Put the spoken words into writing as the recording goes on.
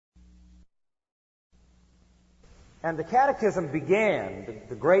And the catechism began,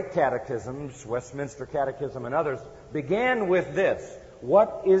 the great catechisms, Westminster Catechism and others, began with this: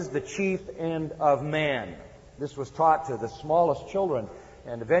 what is the chief end of man? This was taught to the smallest children,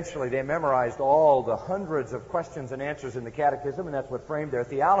 and eventually they memorized all the hundreds of questions and answers in the catechism, and that's what framed their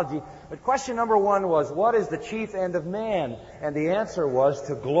theology. But question number one was, what is the chief end of man? And the answer was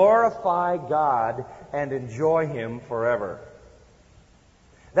to glorify God and enjoy Him forever.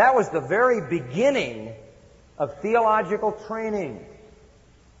 That was the very beginning of theological training,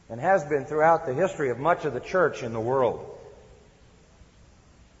 and has been throughout the history of much of the church in the world.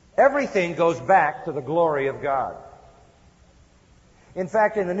 Everything goes back to the glory of God. In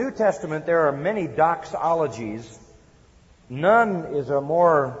fact, in the New Testament, there are many doxologies. None is a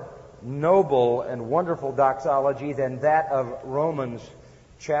more noble and wonderful doxology than that of Romans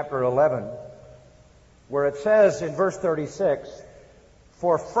chapter 11, where it says in verse 36,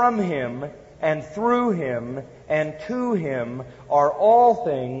 "For from Him and through Him and to Him are all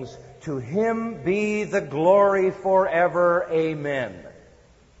things. To Him be the glory forever. Amen."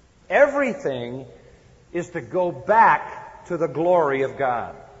 Everything is to go back to the glory of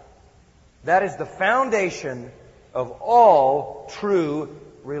God. That is the foundation of all true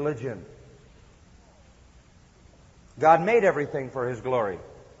religion. God made everything for His glory.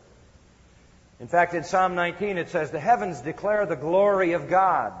 In fact, in Psalm 19 it says, "The heavens declare the glory of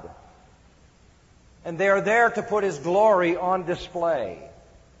God." And they are there to put His glory on display.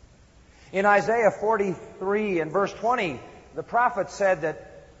 In Isaiah 43 and verse 20, the prophet said that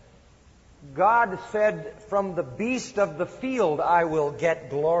God said, "From the beast of the field I will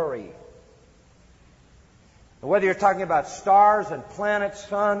get glory." Whether you're talking about stars and planets,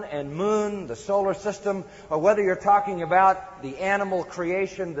 sun and moon, the solar system, or whether you're talking about the animal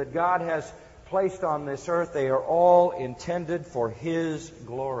creation that God has placed on this earth, they are all intended for His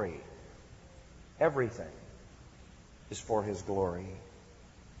glory. Everything is for His glory.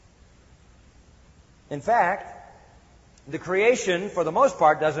 In fact, the creation, for the most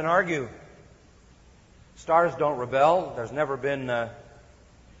part, doesn't argue. Stars don't rebel. There's never been the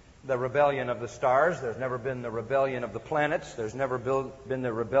rebellion of the stars. There's never been the rebellion of the planets. There's never been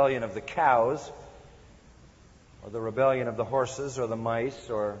the rebellion of the cows, or the rebellion of the horses, or the mice,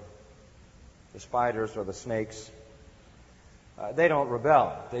 or the spiders, or the snakes. They don't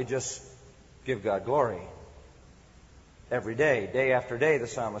rebel. They just give God glory. Every day, day after day, the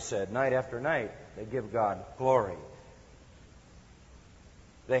psalmist said, night after night, they give God glory.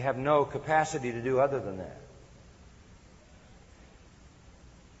 They have no capacity to do other than that.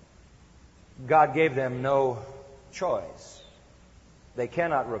 God gave them no choice. They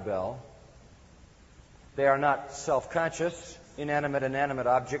cannot rebel. They are not self-conscious. Inanimate and animate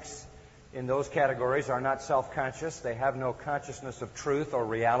objects in those categories are not self-conscious. They have no consciousness of truth or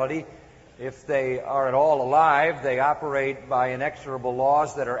reality. If they are at all alive, they operate by inexorable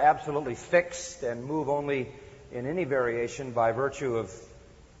laws that are absolutely fixed and move only in any variation by virtue of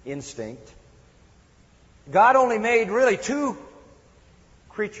instinct. God only made really two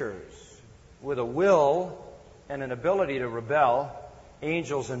creatures with a will and an ability to rebel,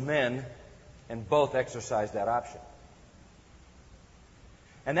 angels and men, and both exercise that option.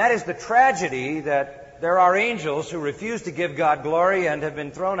 And that is the tragedy, that there are angels who refuse to give God glory and have been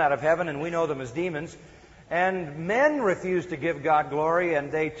thrown out of heaven, and we know them as demons. And men refuse to give God glory,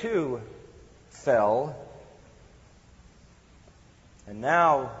 and they too fell. And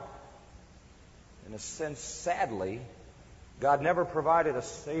now, in a sense, sadly, God never provided a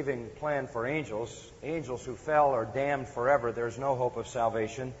saving plan for angels. Angels who fell are damned forever. There's no hope of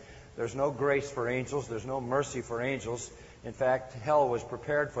salvation. There's no grace for angels. There's no mercy for angels. In fact, hell was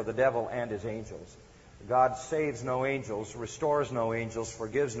prepared for the devil and his angels. God saves no angels, restores no angels,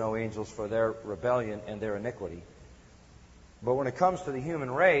 forgives no angels for their rebellion and their iniquity. But when it comes to the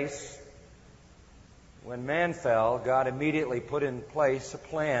human race, when man fell, God immediately put in place a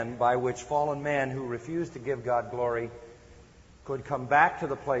plan by which fallen man who refused to give God glory could come back to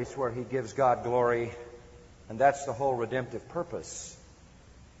the place where he gives God glory, and that's the whole redemptive purpose.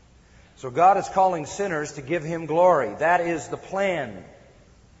 So God is calling sinners to give Him glory. That is the plan.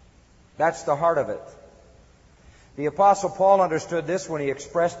 That's the heart of it. The Apostle Paul understood this when he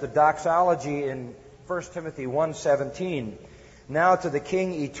expressed the doxology in 1 Timothy 1:17. Now to the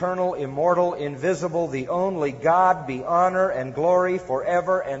King, eternal, immortal, invisible, the only God, be honor and glory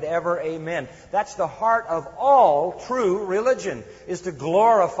forever and ever. Amen. That's the heart of all true religion, is to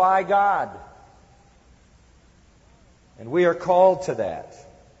glorify God. And we are called to that.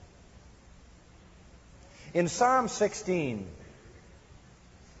 In Psalm 16,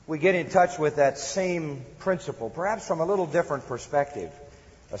 we get in touch with that same principle, perhaps from a little different perspective.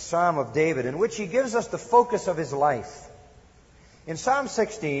 a psalm of David, in which he gives us the focus of his life. In Psalm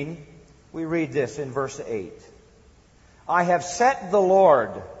 16, we read this in verse 8. I have set the Lord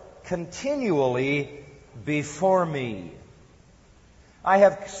continually before me. I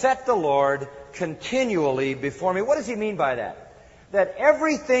have set the Lord continually before me. What does he mean by that? That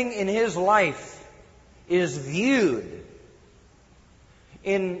everything in his life is viewed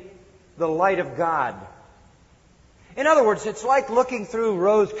in the light of God. In other words, it's like looking through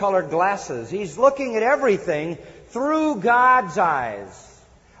rose-colored glasses. He's looking at everything through God's eyes.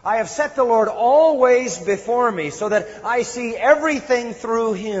 I have set the Lord always before me so that I see everything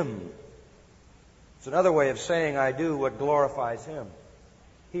through Him. It's another way of saying I do what glorifies Him.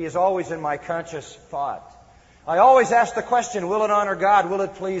 He is always in my conscious thought. I always ask the question, will it honor God? Will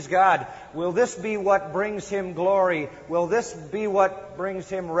it please God? Will this be what brings Him glory? Will this be what brings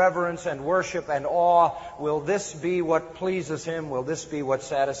Him reverence and worship and awe? Will this be what pleases Him? Will this be what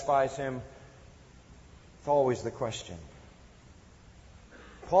satisfies Him? It's always the question.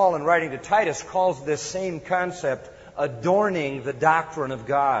 Paul, in writing to Titus, calls this same concept adorning the doctrine of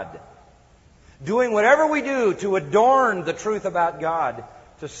God. Doing whatever we do to adorn the truth about God,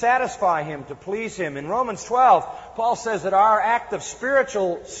 to satisfy Him, to please Him. In Romans 12, Paul says that our act of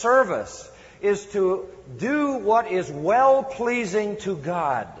spiritual service is to do what is well-pleasing to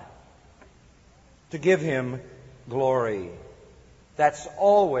God, to give Him glory. That's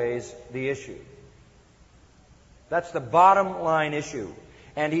always the issue. That's the bottom line issue.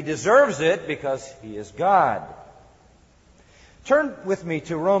 And He deserves it because He is God. Turn with me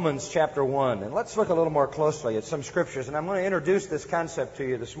to Romans chapter 1, and let's look a little more closely at some scriptures. And I'm going to introduce this concept to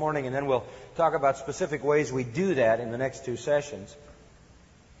you this morning, and then we'll talk about specific ways we do that in the next two sessions.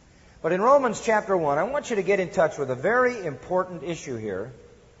 But in Romans chapter 1, I want you to get in touch with a very important issue here.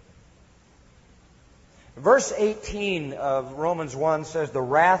 Verse 18 of Romans 1 says, the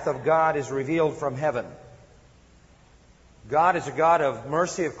wrath of God is revealed from heaven. God is a God of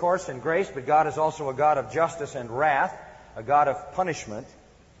mercy, of course, and grace, but God is also a God of justice and wrath, a God of punishment.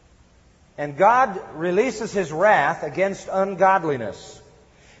 And God releases His wrath against ungodliness.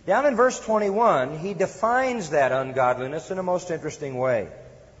 Down in verse 21, He defines that ungodliness in a most interesting way.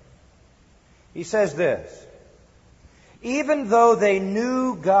 He says this, even though they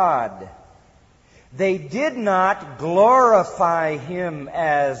knew God, they did not glorify Him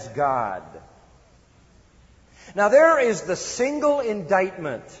as God. Now there is the single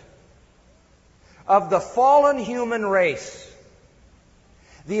indictment of the fallen human race.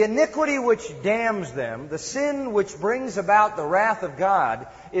 The iniquity which damns them, the sin which brings about the wrath of God,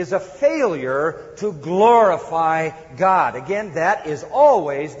 is a failure to glorify God. Again, that is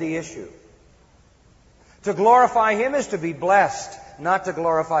always the issue. To glorify Him is to be blessed. Not to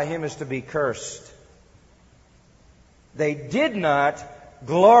glorify Him is to be cursed. They did not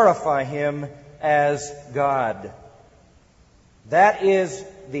glorify Him as God. That is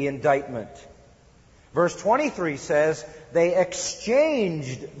the indictment. Verse 23 says, they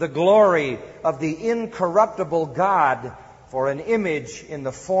exchanged the glory of the incorruptible God for an image in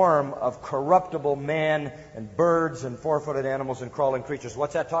the form of corruptible man and birds and four-footed animals and crawling creatures.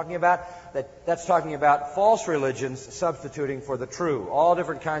 What's that talking about? That's talking about false religions substituting for the true. All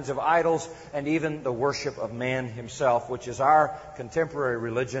different kinds of idols and even the worship of man himself, which is our contemporary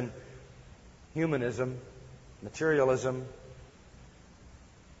religion, humanism, materialism.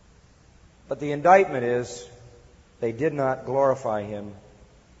 But the indictment is, they did not glorify Him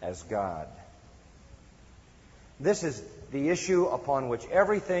as God. This is the issue upon which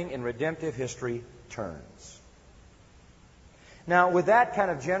everything in redemptive history turns. Now, with that kind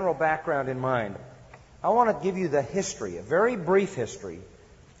of general background in mind, I want to give you the history, a very brief history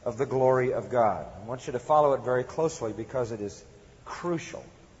of the glory of God. I want you to follow it very closely because it is crucial.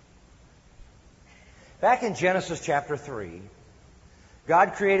 Back in Genesis chapter 3,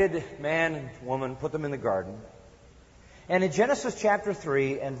 God created man and woman, put them in the garden. And in Genesis chapter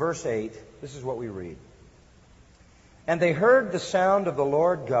 3 and verse 8, this is what we read. And they heard the sound of the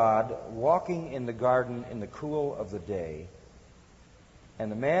Lord God walking in the garden in the cool of the day.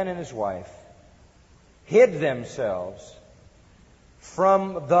 And the man and his wife hid themselves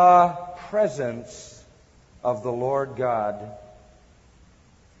from the presence of the Lord God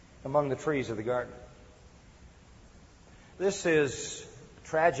among the trees of the garden. This is a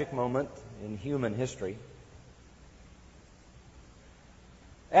tragic moment in human history.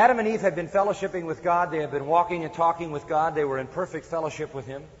 Adam and Eve had been fellowshipping with God. They had been walking and talking with God. They were in perfect fellowship with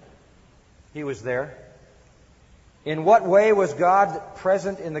Him. He was there. In what way was God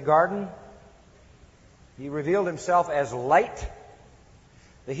present in the garden? He revealed Himself as light.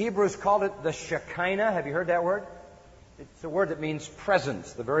 The Hebrews called it the Shekinah. Have you heard that word? It's a word that means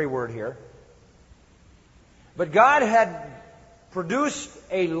presence, the very word here. But God had produced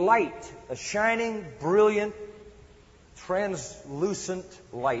a light, a shining, brilliant, translucent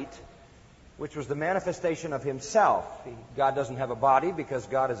light, which was the manifestation of Himself. God doesn't have a body because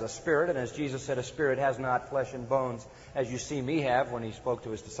God is a spirit, and as Jesus said, a spirit has not flesh and bones as you see me have when He spoke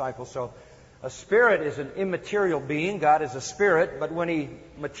to His disciples. So a spirit is an immaterial being. God is a spirit, but when He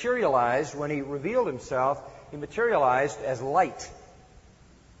materialized, when He revealed Himself, He materialized as light,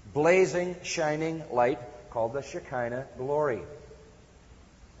 blazing, shining light called the Shekinah glory.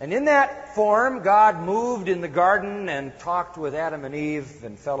 And in that form, God moved in the garden and talked with Adam and Eve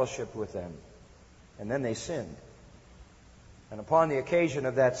and fellowshiped with them. And then they sinned. And upon the occasion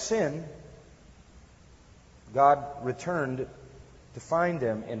of that sin, God returned to find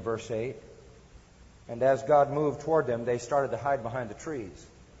them in verse 8. And as God moved toward them, they started to hide behind the trees.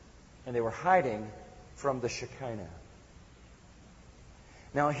 And they were hiding from the Shekinah.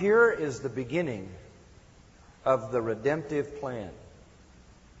 Now here is the beginning of the redemptive plan.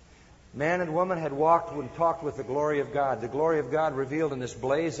 Man and woman had walked and talked with the glory of God revealed in this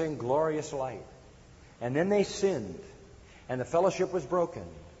blazing, glorious light. And then they sinned, and the fellowship was broken.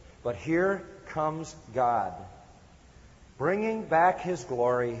 But here comes God, bringing back His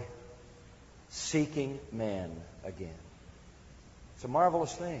glory, seeking man again. It's a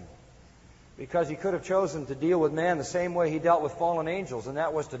marvelous thing, because He could have chosen to deal with man the same way He dealt with fallen angels, and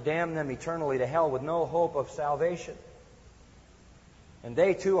that was to damn them eternally to hell with no hope of salvation. And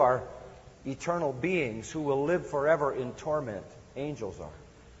they too are eternal beings who will live forever in torment. Angels are.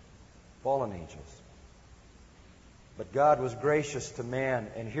 Fallen angels. But God was gracious to man.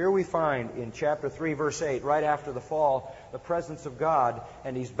 And here we find in chapter 3, verse 8, right after the fall, the presence of God.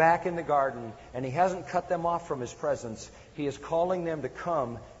 And He's back in the garden. And He hasn't cut them off from His presence. He is calling them to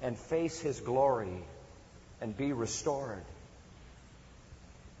come and face His glory and be restored.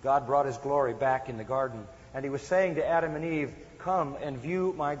 God brought His glory back in the garden. And He was saying to Adam and Eve, come and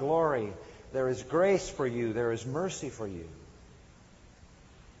view my glory. There is grace for you. There is mercy for you.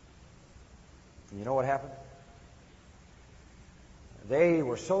 And you know what happened? They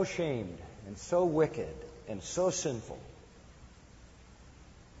were so shamed and so wicked and so sinful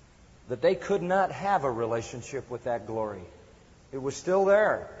that they could not have a relationship with that glory. It was still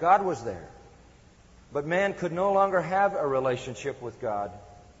there. God was there. But man could no longer have a relationship with God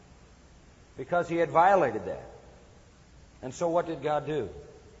because he had violated that. And so what did God do?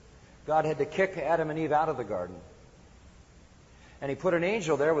 God had to kick Adam and Eve out of the garden. And He put an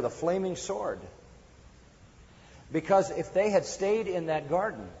angel there with a flaming sword. Because if they had stayed in that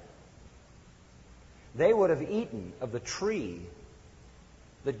garden, they would have eaten of the tree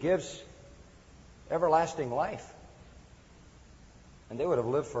that gives everlasting life. And they would have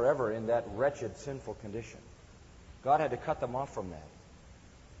lived forever in that wretched, sinful condition. God had to cut them off from that.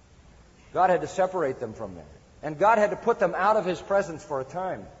 God had to separate them from that. And God had to put them out of His presence for a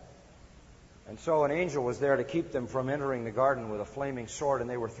time. And so an angel was there to keep them from entering the garden with a flaming sword, and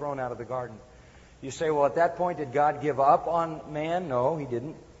they were thrown out of the garden. You say, well, at that point, did God give up on man? No, He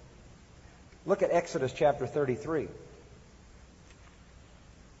didn't. Look at Exodus chapter 33.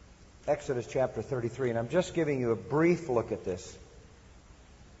 Exodus chapter 33, and I'm just giving you a brief look at this.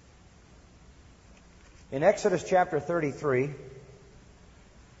 In Exodus chapter 33,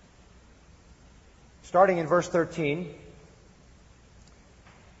 starting in verse 13,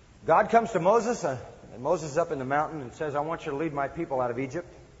 God comes to Moses, and Moses is up in the mountain and says, I want you to lead my people out of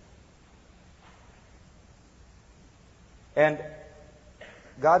Egypt. And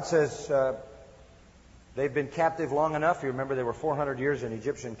God says, they've been captive long enough. You remember they were 400 years in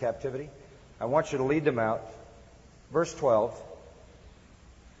Egyptian captivity. I want you to lead them out. Verse 12.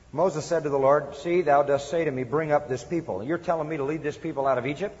 Moses said to the Lord, see, thou dost say to me, bring up this people. You're telling me to lead this people out of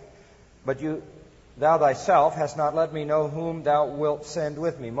Egypt, but thou thyself hast not let me know whom thou wilt send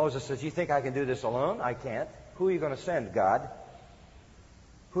with me. Moses says, you think I can do this alone? I can't. Who are you going to send, God?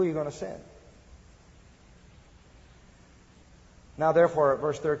 Who are you going to send? Now therefore,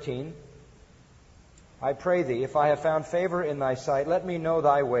 verse 13, I pray thee, if I have found favor in thy sight, let me know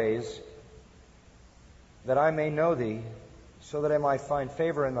thy ways, that I may know thee, so that I might find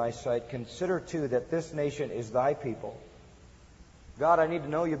favor in thy sight. Consider too that this nation is thy people. God, I need to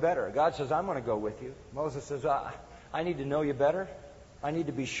know you better. God says, I'm going to go with you. Moses says, I need to know you better. I need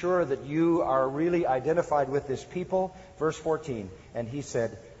to be sure that you are really identified with this people. Verse 14, and he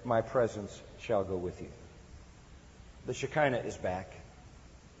said, my presence shall go with you. The Shekinah is back.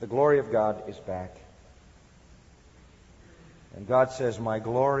 The glory of God is back. And God says, my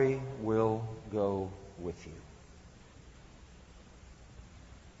glory will go with you.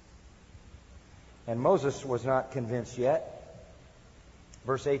 And Moses was not convinced yet.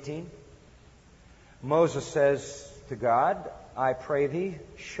 Verse 18. Moses says to God, I pray thee,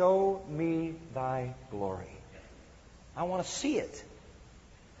 show me thy glory. I want to see it.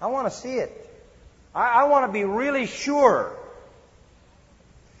 I want to see it. I want to be really sure.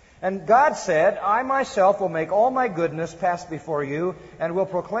 And God said, I myself will make all my goodness pass before you, and will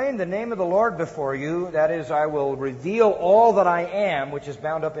proclaim the name of the Lord before you. That is, I will reveal all that I am, which is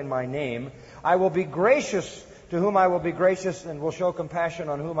bound up in my name. I will be gracious to whom I will be gracious, and will show compassion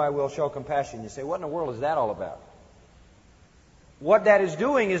on whom I will show compassion. You say, what in the world is that all about? What that is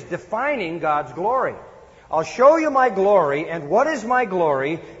doing is defining God's glory. I'll show you my glory, and what is my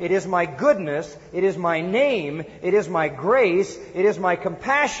glory? It is my goodness, it is my name, it is my grace, it is my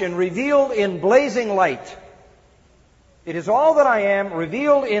compassion revealed in blazing light. It is all that I am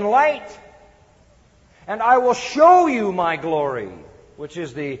revealed in light. And I will show you my glory, which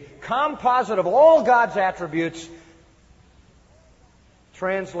is the composite of all God's attributes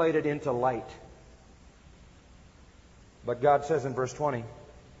translated into light. But God says in verse 20,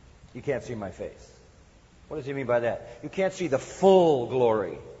 you can't see my face. What does he mean by that? You can't see the full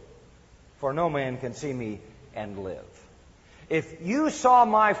glory, for no man can see me and live. If you saw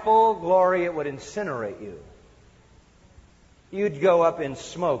my full glory, it would incinerate you. You'd go up in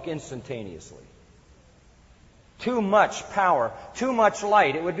smoke instantaneously. Too much power, too much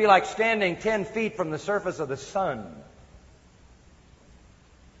light. It would be like standing 10 feet from the surface of the sun.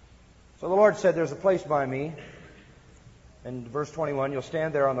 So the Lord said, there's a place by me. In verse 21, you'll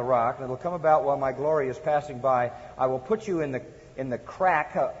stand there on the rock, and it'll come about while my glory is passing by. I will put you in the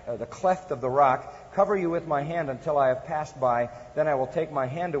crack, the cleft of the rock, cover you with my hand until I have passed by. Then I will take my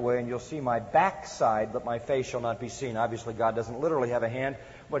hand away, and you'll see my backside, but my face shall not be seen. Obviously, God doesn't literally have a hand,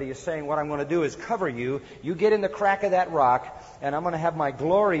 but He is saying, what I'm going to do is cover you. You get in the crack of that rock, and I'm going to have my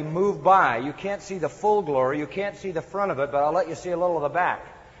glory move by. You can't see the full glory. You can't see the front of it, but I'll let you see a little of the back.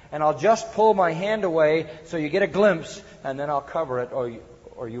 And I'll just pull my hand away so you get a glimpse, and then I'll cover it,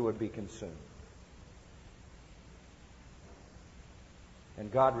 or you would be consumed.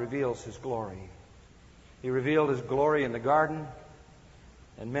 And God reveals His glory. He revealed His glory in the garden,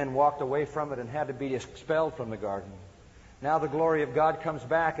 and men walked away from it and had to be expelled from the garden. Now the glory of God comes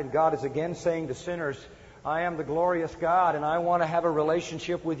back, and God is again saying to sinners, I am the glorious God, and I want to have a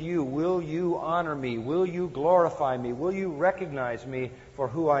relationship with you. Will you honor me? Will you glorify me? Will you recognize me for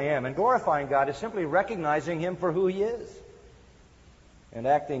who I am? And glorifying God is simply recognizing Him for who He is and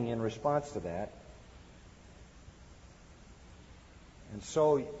acting in response to that. And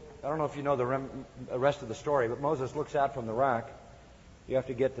so, I don't know if you know the rest of the story, but Moses looks out from the rock. You have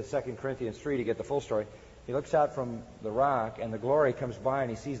to get to 2 Corinthians 3 to get the full story. He looks out from the rock, and the glory comes by, and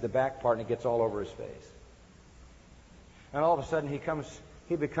he sees the back part, and it gets all over his face. And all of a sudden,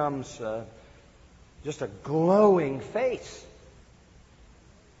 he becomes just a glowing face.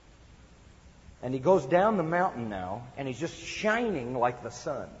 And he goes down the mountain now, and he's just shining like the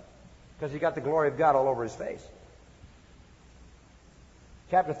sun, because he got the glory of God all over his face.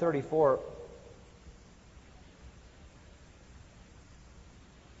 Chapter 34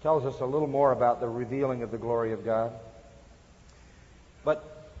 tells us a little more about the revealing of the glory of God. But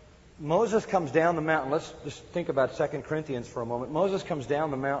Moses comes down the mountain. Let's just think about 2 Corinthians for a moment. Moses comes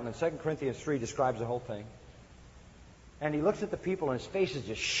down the mountain, and 2 Corinthians 3 describes the whole thing. And he looks at the people, and his face is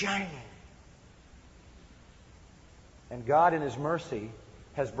just shining. And God, in His mercy,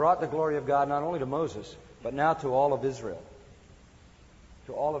 has brought the glory of God not only to Moses, but now to all of Israel.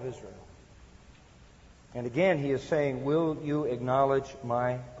 To all of Israel. And again, He is saying, will you acknowledge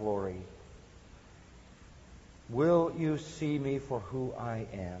my glory? Will you see me for who I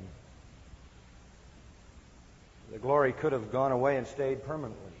am? The glory could have gone away and stayed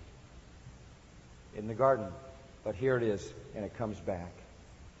permanently in the garden. But here it is, and it comes back.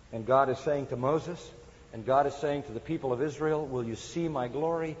 And God is saying to Moses, and God is saying to the people of Israel, will you see my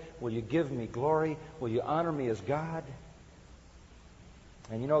glory? Will you give me glory? Will you honor me as God?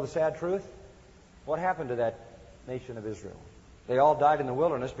 And you know the sad truth? What happened to that nation of Israel? They all died in the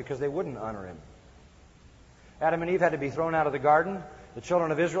wilderness because they wouldn't honor Him. Adam and Eve had to be thrown out of the garden. The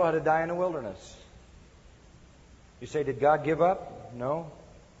children of Israel had to die in the wilderness. You say, did God give up? No.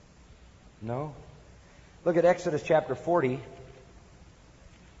 No. Look at Exodus chapter 40.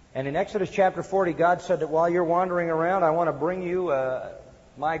 And in Exodus chapter 40, God said that while you're wandering around, I want to bring you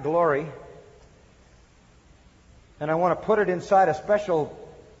my glory. And I want to put it inside a special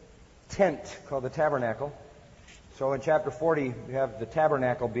tent called the tabernacle. So in chapter 40, you have the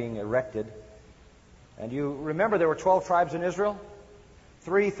tabernacle being erected. And you remember there were 12 tribes in Israel?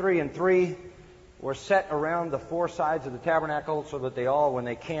 3, 3, and 3. were set around the four sides of the tabernacle so that they all, when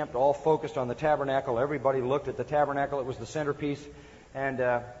they camped, all focused on the tabernacle. Everybody looked at the tabernacle. It was the centerpiece. And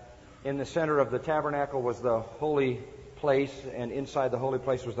in the center of the tabernacle was the holy place, and inside the holy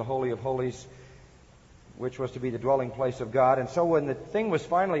place was the Holy of Holies, which was to be the dwelling place of God. And so when the thing was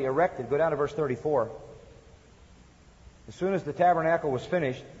finally erected, go down to verse 34. As soon as the tabernacle was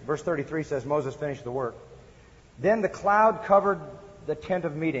finished, verse 33 says Moses finished the work. Then the cloud covered the tent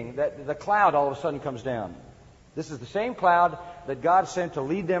of meeting. The cloud all of a sudden comes down. This is the same cloud that God sent to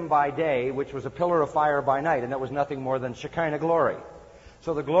lead them by day, which was a pillar of fire by night, and that was nothing more than Shekinah glory.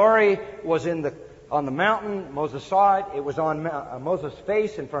 So the glory was on the mountain. Moses saw it. It was on Moses'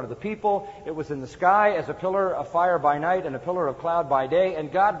 face in front of the people. It was in the sky as a pillar of fire by night and a pillar of cloud by day.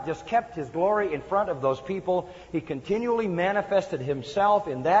 And God just kept His glory in front of those people. He continually manifested Himself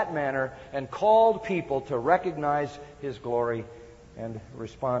in that manner and called people to recognize His glory and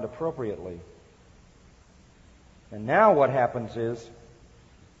respond appropriately. And now what happens is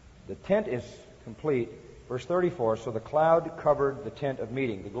the tent is complete. Verse 34, so the cloud covered the tent of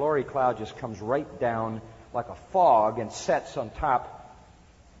meeting. The glory cloud just comes right down like a fog and sets on top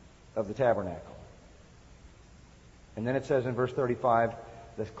of the tabernacle. And then it says in verse 35,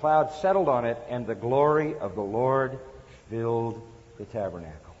 the cloud settled on it, and the glory of the Lord filled the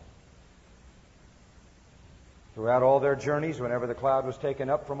tabernacle. Throughout all their journeys, whenever the cloud was taken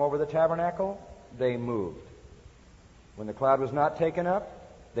up from over the tabernacle, they moved. When the cloud was not taken up,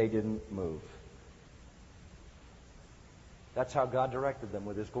 they didn't move. That's how God directed them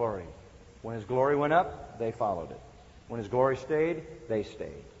with His glory. When His glory went up, they followed it. When His glory stayed, they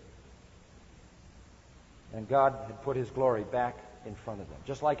stayed. And God had put His glory back in front of them.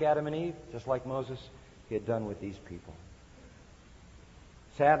 Just like Adam and Eve, just like Moses, He had done with these people.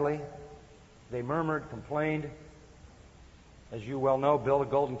 Sadly, they murmured, complained. As you well know, built a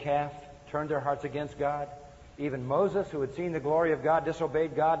golden calf, turned their hearts against God. Even Moses, who had seen the glory of God,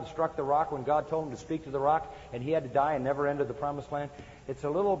 disobeyed God and struck the rock when God told him to speak to the rock, and he had to die and never entered the promised land. It's a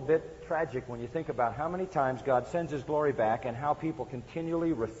little bit tragic when you think about how many times God sends His glory back and how people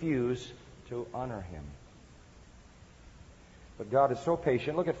continually refuse to honor Him. But God is so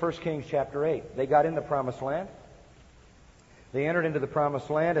patient. Look at 1 Kings chapter 8. They got in the promised land. They entered into the promised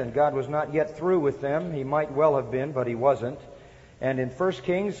land, and God was not yet through with them. He might well have been, but He wasn't. And in 1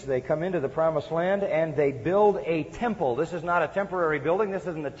 Kings, they come into the promised land and they build a temple. This is not a temporary building. This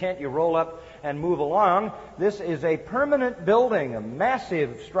isn't a tent you roll up and move along. This is a permanent building, a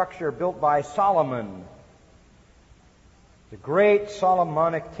massive structure built by Solomon. The great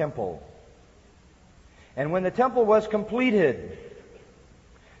Solomonic temple. And when the temple was completed,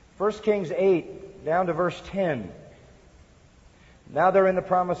 1 Kings 8, down to verse 10. Now they're in the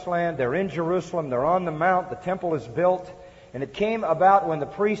promised land. They're in Jerusalem. They're on the mount. The temple is built. And it came about when the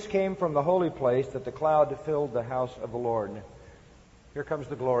priests came from the holy place that the cloud filled the house of the Lord. Here comes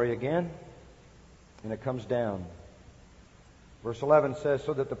the glory again, and it comes down. Verse 11 says,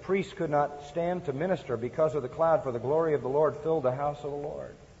 so that the priests could not stand to minister because of the cloud, for the glory of the Lord filled the house of the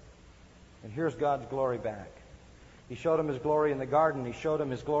Lord. And here's God's glory back. He showed them His glory in the garden. He showed them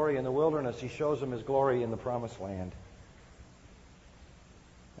His glory in the wilderness. He shows them His glory in the promised land.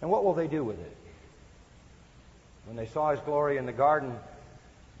 And what will they do with it? When they saw His glory in the garden,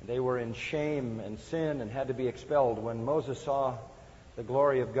 they were in shame and sin and had to be expelled. When Moses saw the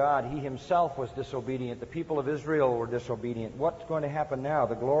glory of God, he himself was disobedient. The people of Israel were disobedient. What's going to happen now?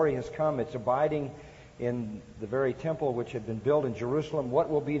 The glory has come. It's abiding in the very temple which had been built in Jerusalem. What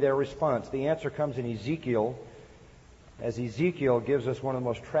will be their response? The answer comes in Ezekiel, as Ezekiel gives us one of the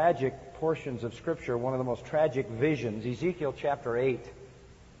most tragic portions of Scripture, one of the most tragic visions. Ezekiel chapter 8.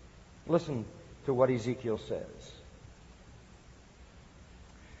 Listen to what Ezekiel says.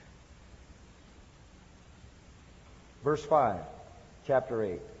 Verse 5, chapter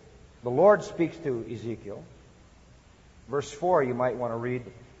 8. The Lord speaks to Ezekiel. Verse 4, you might want to read,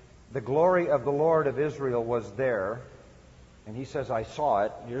 the glory of the Lord of Israel was there. And he says, I saw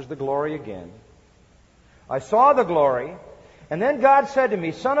it. Here's the glory again. I saw the glory. And then God said to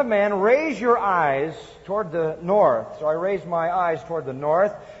me, Son of man, raise your eyes toward the north. So I raised my eyes toward the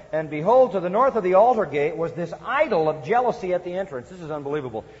north. And behold, to the north of the altar gate was this idol of jealousy at the entrance. This is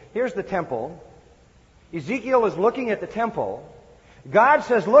unbelievable. Here's the temple. Ezekiel is looking at the temple. God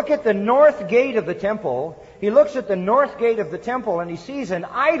says, look at the north gate of the temple. He looks at the north gate of the temple and he sees an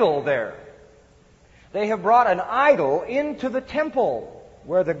idol there. They have brought an idol into the temple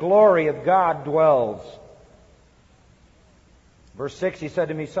where the glory of God dwells. Verse 6, he said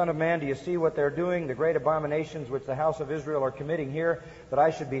to me, Son of man, do you see what they're doing, the great abominations which the house of Israel are committing here, that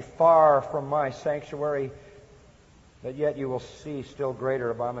I should be far from my sanctuary? But yet you will see still greater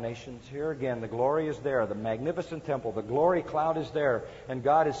abominations. Here again, the glory is there, the magnificent temple, the glory cloud is there, and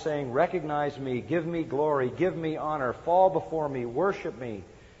God is saying, recognize me, give me glory, give me honor, fall before me, worship me.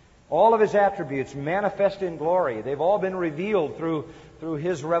 All of His attributes manifest in glory. They've all been revealed through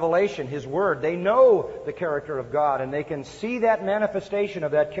His revelation, His Word. They know the character of God, and they can see that manifestation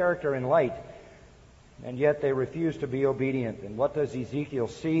of that character in light. And yet they refuse to be obedient. And what does Ezekiel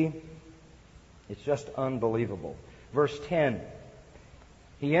see? It's just unbelievable. Verse 10,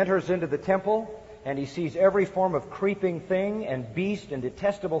 he enters into the temple, and he sees every form of creeping thing and beast and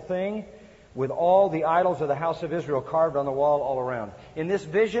detestable thing, with all the idols of the house of Israel carved on the wall all around. In this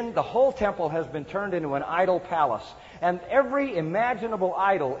vision, the whole temple has been turned into an idol palace, and every imaginable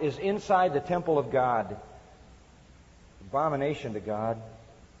idol is inside the temple of God. Abomination to God.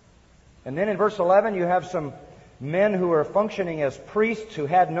 And then in verse 11, you have some men who are functioning as priests who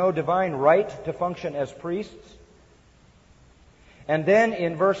had no divine right to function as priests. And then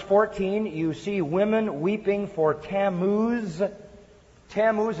in verse 14, you see women weeping for Tammuz.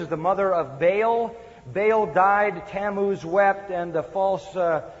 Tammuz is the mother of Baal. Baal died, Tammuz wept, and the false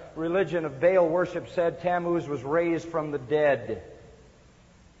religion of Baal worship said Tammuz was raised from the dead.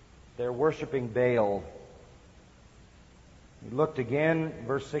 They're worshiping Baal. We looked again,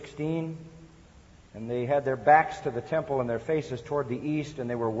 verse 16, and they had their backs to the temple and their faces toward the east, and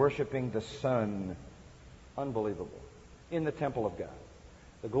they were worshiping the sun. Unbelievable. In the temple of God.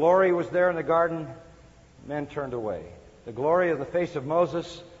 The glory was there in the garden, men turned away. The glory of the face of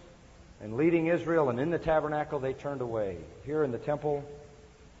Moses and leading Israel, and in the tabernacle they turned away. Here in the temple,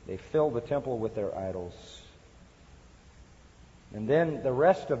 they filled the temple with their idols. And then the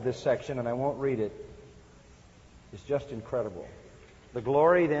rest of this section, and I won't read it, is just incredible. The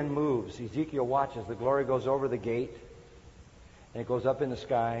glory then moves. Ezekiel watches. The glory goes over the gate, and it goes up in the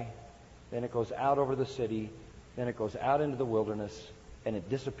sky, then it goes out over the city, then it goes out into the wilderness, and it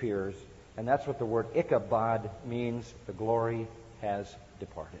disappears. And that's what the word Ichabod means. The glory has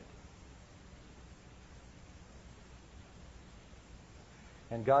departed.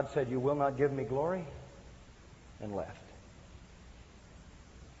 And God said, you will not give me glory, and left.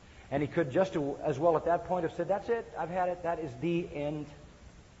 And He could just as well at that point have said, that's it, I've had it, that is the end.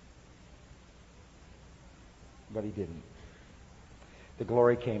 But He didn't. The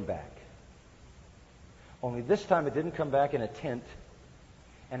glory came back. Only this time it didn't come back in a tent,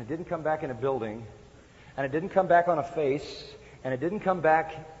 and it didn't come back in a building, and it didn't come back on a face, and it didn't come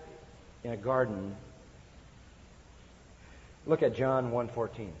back in a garden. Look at John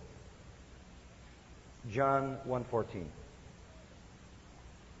 1:14. John 1:14.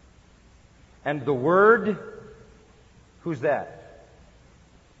 And the Word, who's that?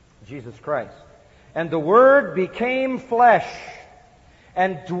 Jesus Christ. And the Word became flesh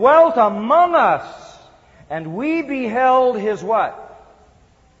and dwelt among us, and we beheld His what?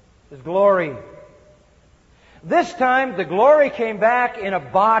 His glory. This time the glory came back in a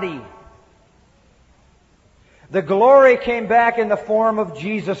body. The glory came back in the form of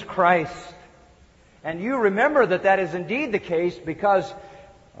Jesus Christ. And you remember that that is indeed the case, because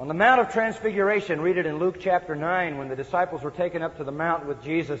on the Mount of Transfiguration, read it in Luke chapter 9, when the disciples were taken up to the mount with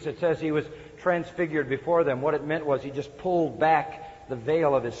Jesus, it says He was transfigured before them. What it meant was He just pulled back the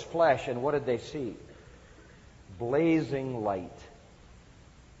veil of His flesh, and what did they see? Blazing light.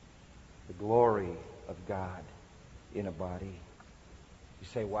 The glory of God in a body. You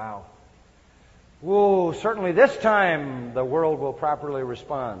say, wow. Whoa, certainly this time the world will properly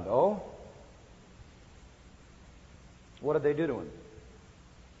respond. Oh? What did they do to Him?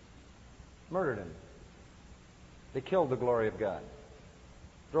 Murdered Him. They killed the glory of God.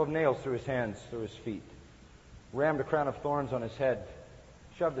 Drove nails through His hands, through His feet. Rammed a crown of thorns on His head.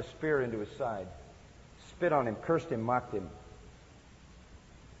 Shoved a spear into His side. Spit on Him, cursed Him, mocked Him.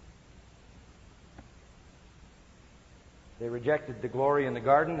 They rejected the glory in the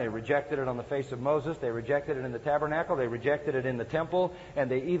garden. They rejected it on the face of Moses. They rejected it in the tabernacle. They rejected it in the temple. And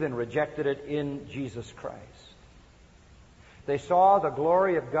they even rejected it in Jesus Christ. They saw the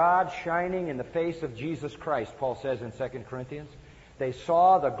glory of God shining in the face of Jesus Christ, Paul says in 2 Corinthians. They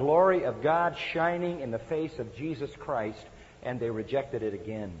saw the glory of God shining in the face of Jesus Christ, and they rejected it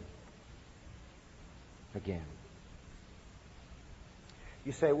again. Again.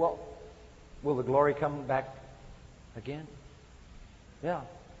 You say, well, will the glory come back again? Yeah.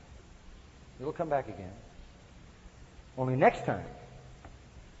 It'll come back again. Only next time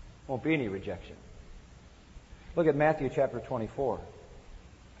won't be any rejection. Look at Matthew chapter 24.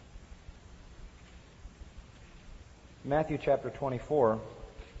 Matthew chapter 24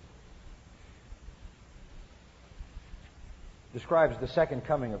 describes the second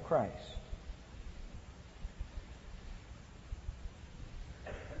coming of Christ.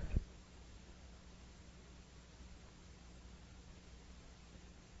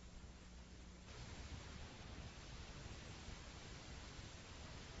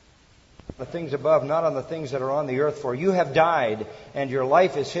 the things above, not on the things that are on the earth. For you have died, and your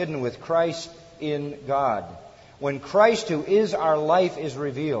life is hidden with Christ in God. When Christ, who is our life, is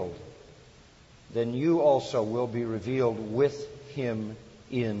revealed, then you also will be revealed with Him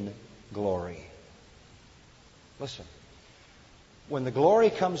in glory. Listen, when the glory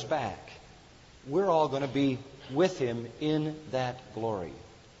comes back, we're all going to be with Him in that glory.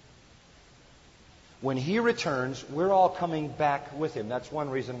 When He returns, we're all coming back with Him. That's one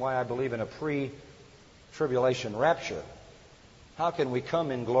reason why I believe in a pre-tribulation rapture. How can we come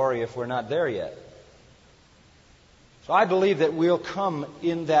in glory if we're not there yet? So I believe that we'll come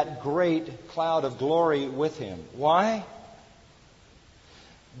in that great cloud of glory with Him. Why?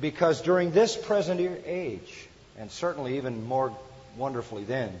 Because during this present age, and certainly even more wonderfully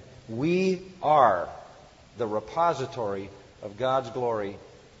then, we are the repository of God's glory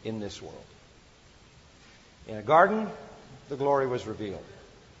in this world. In a garden, the glory was revealed.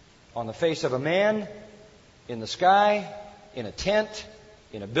 On the face of a man, in the sky, in a tent,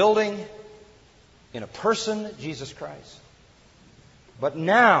 in a building, in a person, Jesus Christ. But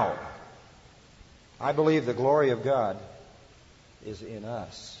now, I believe the glory of God is in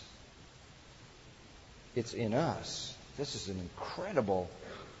us. It's in us. This is an incredible,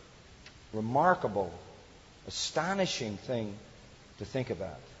 remarkable, astonishing thing to think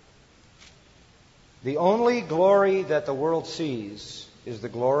about. The only glory that the world sees is the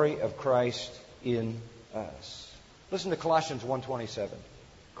glory of Christ in us. Listen to Colossians 1:27.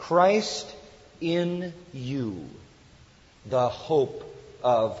 Christ in you, the hope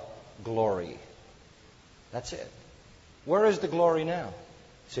of glory. That's it. Where is the glory now?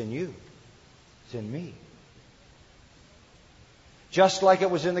 It's in you. It's in me. Just like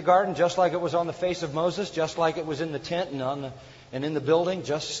it was in the garden, just like it was on the face of Moses, just like it was in the tent and in the building,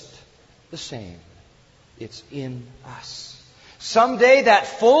 just the same. It's in us. Someday that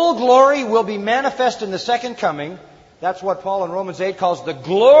full glory will be manifest in the second coming. That's what Paul in Romans 8 calls the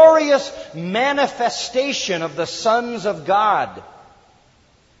glorious manifestation of the sons of God.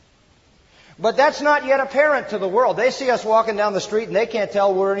 But that's not yet apparent to the world. They see us walking down the street and they can't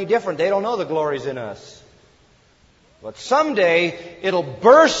tell we're any different. They don't know the glory's in us. But someday it'll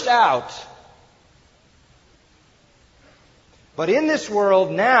burst out. But in this world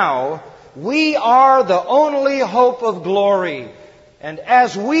now, we are the only hope of glory. And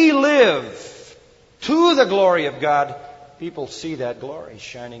as we live to the glory of God, people see that glory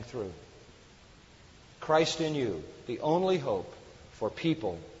shining through. Christ in you, the only hope for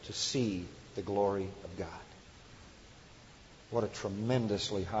people to see the glory of God. What a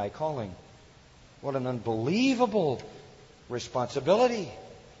tremendously high calling. What an unbelievable responsibility.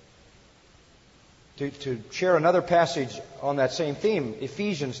 To share another passage on that same theme,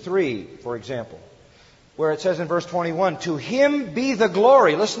 Ephesians 3, for example, where it says in verse 21, to Him be the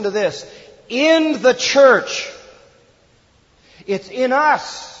glory, listen to this, in the church. It's in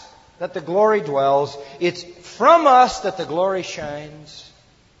us that the glory dwells. It's from us that the glory shines.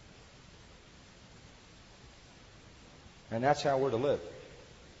 And that's how we're to live.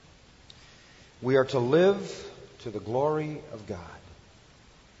 We are to live to the glory of God.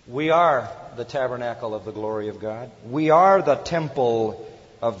 We are the tabernacle of the glory of God. We are the temple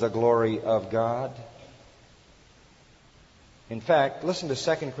of the glory of God. In fact, listen to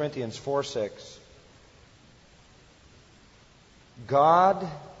 2 Corinthians 4:6. God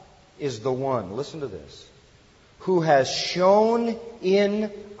is the one, listen to this, who has shone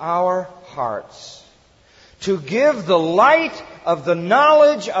in our hearts to give the light of the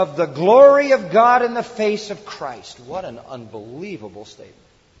knowledge of the glory of God in the face of Christ. What an unbelievable statement.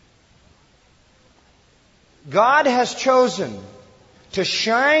 God has chosen to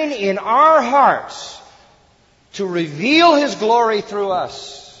shine in our hearts to reveal His glory through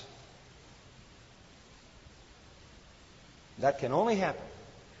us. That can only happen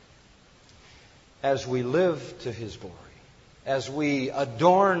as we live to His glory, as we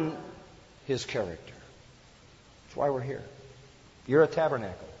adorn His character. That's why we're here. You're a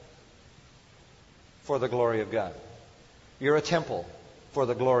tabernacle for the glory of God. You're a temple for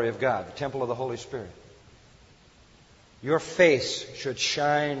the glory of God, the temple of the Holy Spirit. Your face should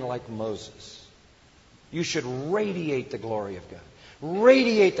shine like Moses. You should radiate the glory of God,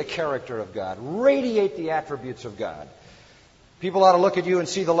 radiate the character of God, radiate the attributes of God. People ought to look at you and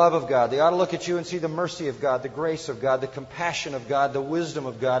see the love of God. They ought to look at you and see the mercy of God, the grace of God, the compassion of God, the wisdom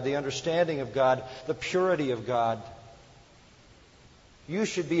of God, the understanding of God, the purity of God. You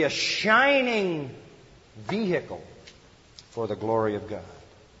should be a shining vehicle for the glory of God.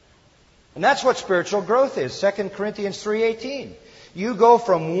 And that's what spiritual growth is. 2 Corinthians 3:18. You go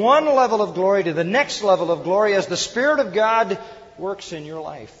from one level of glory to the next level of glory as the Spirit of God works in your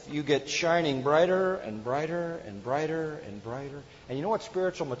life. You get shining brighter and brighter and brighter and brighter. And you know what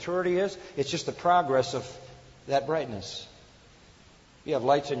spiritual maturity is? It's just the progress of that brightness. You have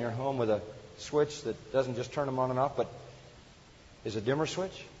lights in your home with a switch that doesn't just turn them on and off, but is a dimmer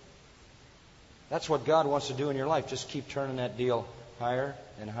switch. That's what God wants to do in your life. Just keep turning that deal higher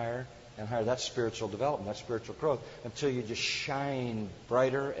and higher and higher. That's spiritual development. That's spiritual growth. Until you just shine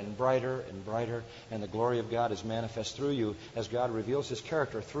brighter and brighter and brighter, and the glory of God is manifest through you as God reveals His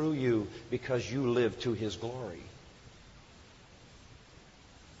character through you because you live to His glory.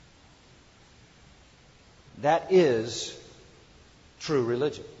 That is true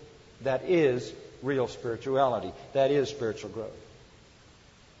religion. That is real spirituality. That is spiritual growth.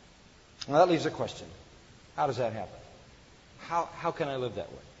 Now that leaves a question. How does that happen? How can I live that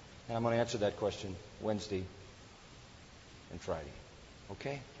way? And I'm going to answer that question Wednesday and Friday.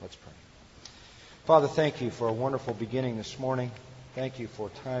 Okay? Let's pray. Father, thank you for a wonderful beginning this morning. Thank you for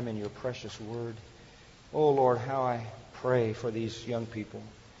time in your precious word. Oh, Lord, how I pray for these young people.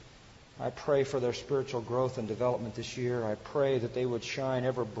 I pray for their spiritual growth and development this year. I pray that they would shine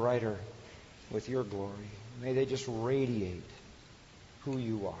ever brighter with your glory. May they just radiate who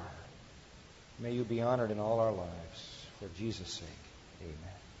you are. May you be honored in all our lives. For Jesus' sake,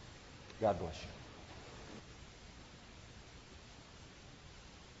 amen. God bless you.